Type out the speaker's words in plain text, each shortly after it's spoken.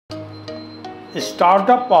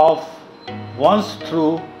Startup of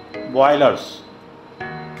once-through boilers.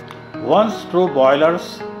 Once-through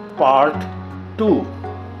boilers Part 2.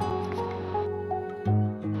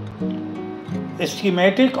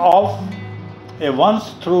 Schematic of a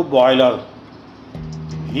once-through boiler.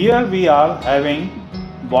 Here we are having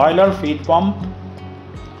boiler feed pump,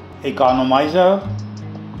 economizer,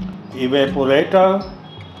 evaporator,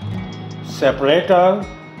 separator,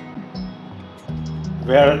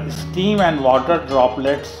 where steam and water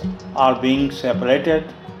droplets are being separated,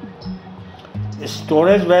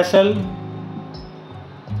 storage vessel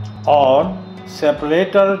or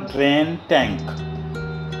separator drain tank,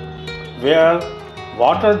 where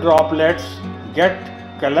water droplets get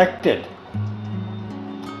collected,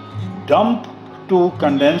 dump to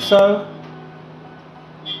condenser,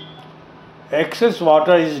 excess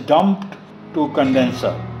water is dumped to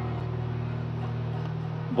condenser.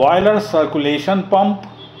 Boiler circulation pump,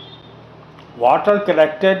 water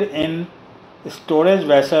collected in storage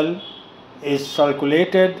vessel is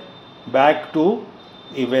circulated back to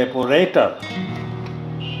evaporator.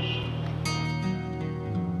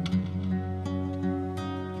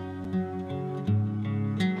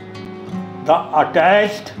 The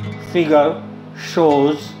attached figure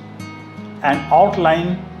shows an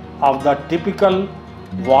outline of the typical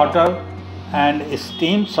water and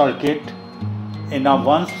steam circuit in a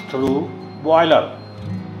once-through boiler,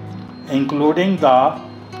 including the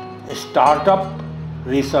startup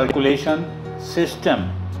recirculation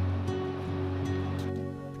system.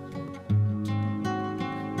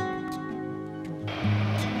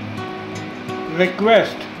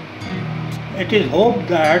 Request: it is hoped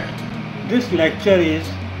that this lecture is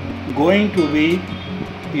going to be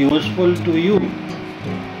useful to you.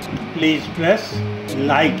 Please press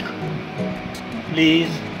like.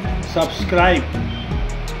 Please subscribe.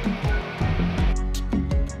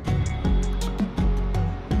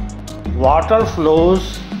 Water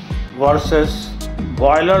flows versus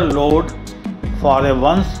boiler load for a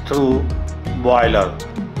once-through boiler.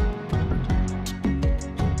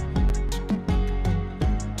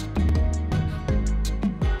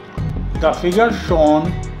 The figure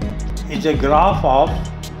shown is a graph of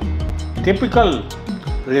typical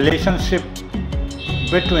relationship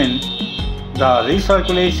between the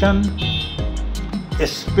recirculation,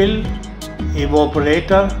 spill,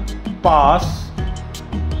 evaporator, pass,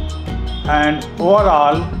 and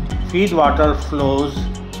overall feed water flows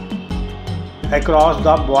across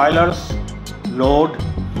the boiler's load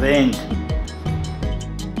range.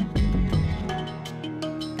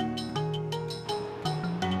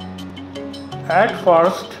 At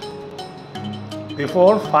first,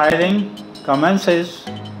 before firing commences,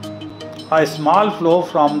 a small flow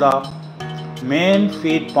from the main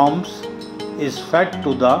feed pumps is fed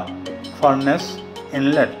to the furnace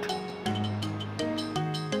inlet.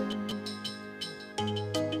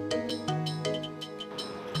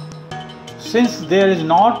 Since there is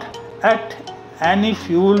not yet any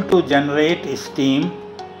fuel to generate steam,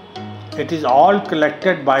 it is all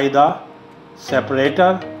collected by the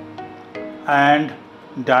separator and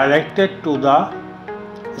directed to the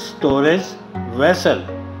storage vessel.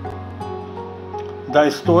 The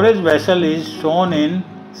storage vessel is shown in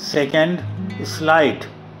second slide,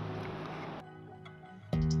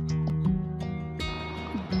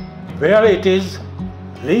 where it is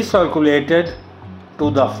recirculated to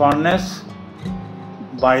the furnace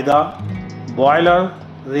by the boiler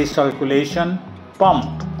recirculation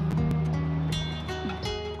pump.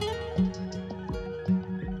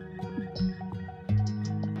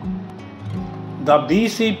 The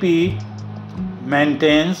BCP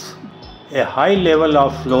maintains a high level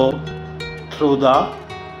of flow through the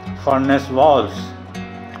furnace walls,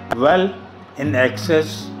 well in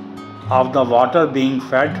excess of the water being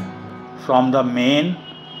fed from the main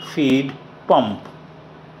feed pump.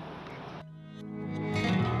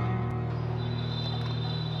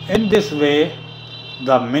 In this way,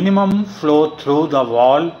 the minimum flow through the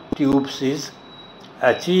wall tubes is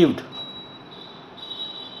achieved.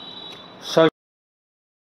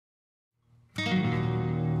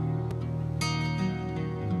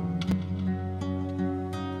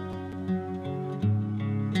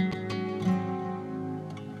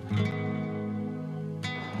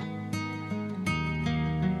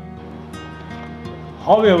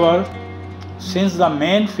 However, since the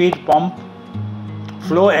main feed pump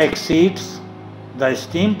flow exceeds the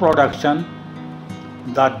steam production,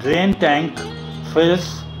 the drain tank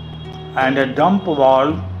fills and a dump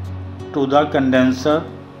valve to the condenser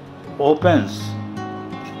opens.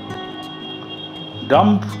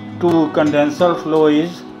 Dump to condenser flow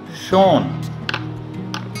is shown.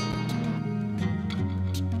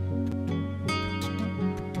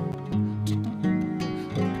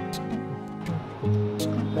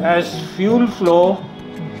 As fuel flow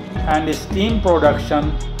and steam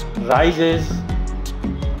production rises,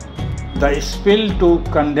 the spill to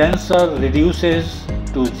condenser reduces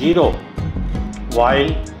to zero, while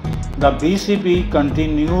the BCP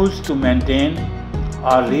continues to maintain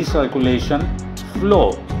a recirculation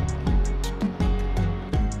flow.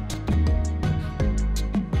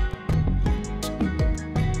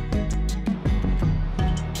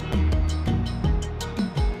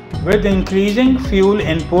 With increasing fuel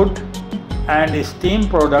input and steam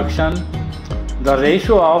production, the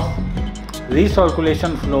ratio of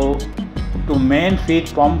recirculation flow to main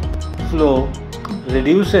feed pump flow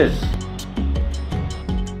reduces.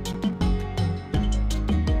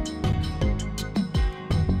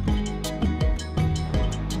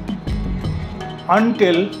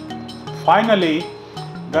 Until finally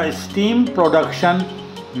the steam production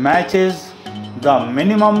matches the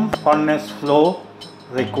minimum furnace flow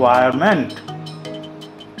requirement.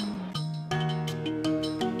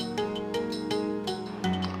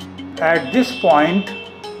 At this point,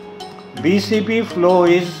 BCP flow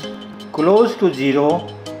is close to zero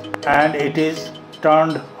and it is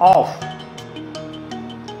turned off.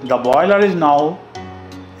 The boiler is now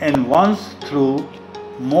in once through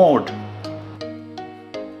mode.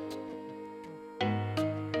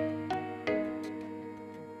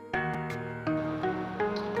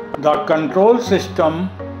 The control system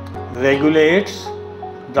regulates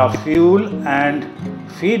the fuel and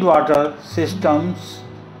feed water systems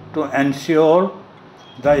to ensure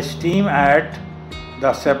the steam at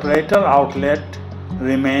the separator outlet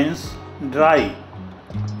remains dry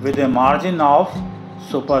with a margin of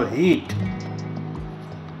superheat.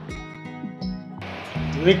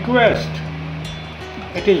 Request: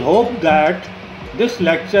 it is hoped that this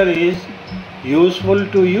lecture is useful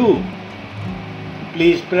to you.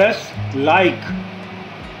 Please press like.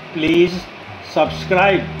 Please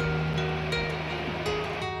subscribe.